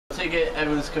take it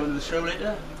everyone's coming to the show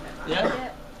later? Yeah?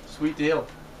 Sweet deal.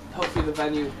 Hopefully the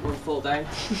venue won't fall down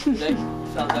today.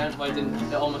 Fell down, well, it didn't.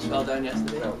 It almost fell down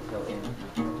yesterday. Fell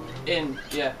in.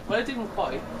 Yeah. Well, it didn't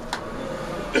quite.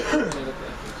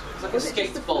 It's like a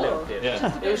skate ball.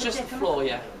 Yeah. It was just the floor,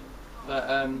 yeah. But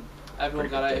everyone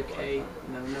got out okay.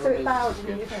 No So it big- bowed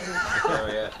in your presence. Oh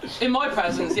yeah. In my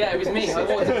presence, yeah, it was me. I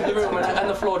walked into the room and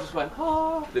the floor just went,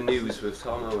 oh. The news with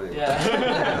Tom Owen.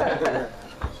 Yeah.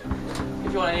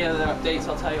 If you want any other updates,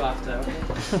 I'll tell you after.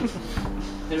 Okay?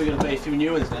 Then we're going to play a few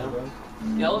new ones now, bro.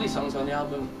 Yeah, all these songs on the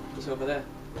album was over there.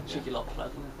 Cheeky little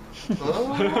plug, isn't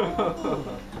it?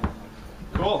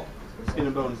 Cool. Skin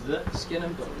and Bones, is it? Skin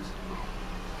and Bones.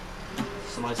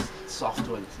 Some nice soft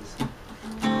ones.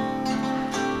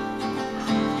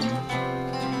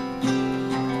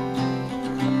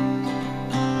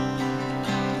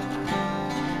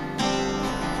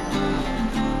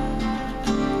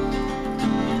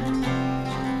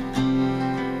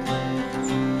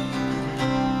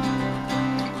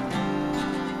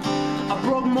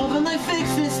 More than I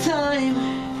fix this time,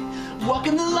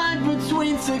 walking the line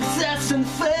between success and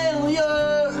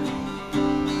failure.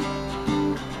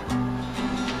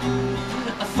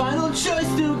 A final choice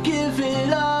to give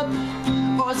it up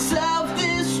or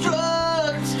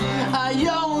self-destruct. I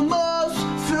almost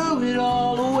threw it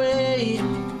all away.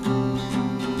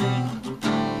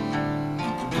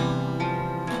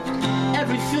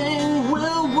 Everything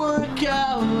will work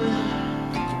out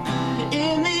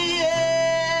in the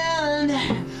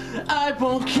I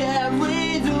won't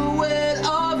carry the weight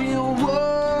of your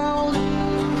world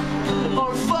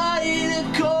or fight a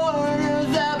corner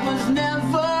that was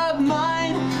never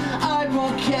mine. I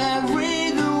won't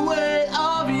carry the weight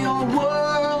of your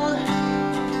world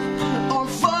or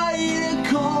fight a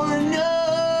corner.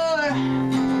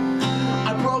 I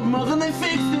broke more than they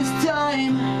fixed this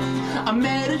time. I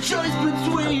made a choice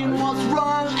between what's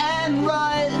wrong and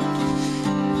right.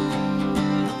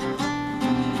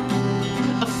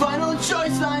 Final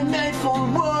choice I made for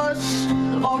worse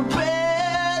or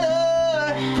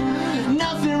better.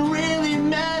 Nothing really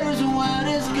matters when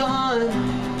it's gone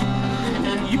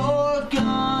and you're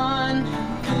gone.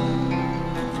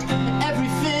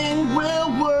 Everything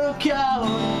will work out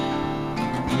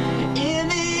in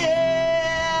the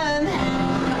end.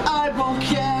 I won't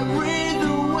carry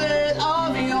the weight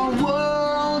of your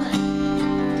world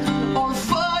or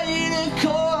fight a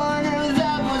corner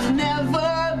that was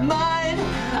never mine.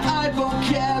 I won't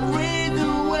carry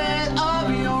the weight of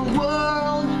your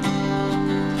world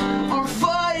or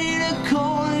fight a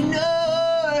corner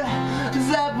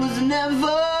that was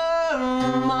never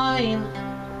mine.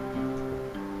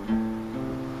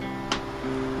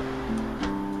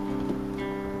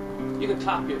 You can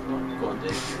clap if you want. Go on,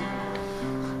 Dave.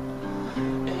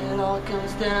 It all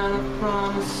comes down to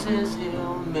promises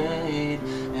you made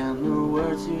and the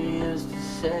words you used to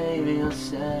save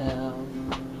yourself.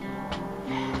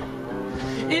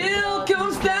 It all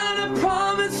comes down to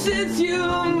promises you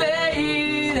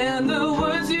made and the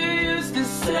words you used to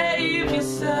save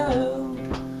yourself.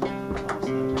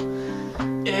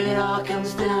 It all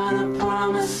comes down to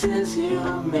promises you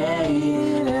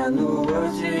made and the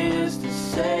words you used to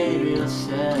save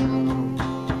yourself.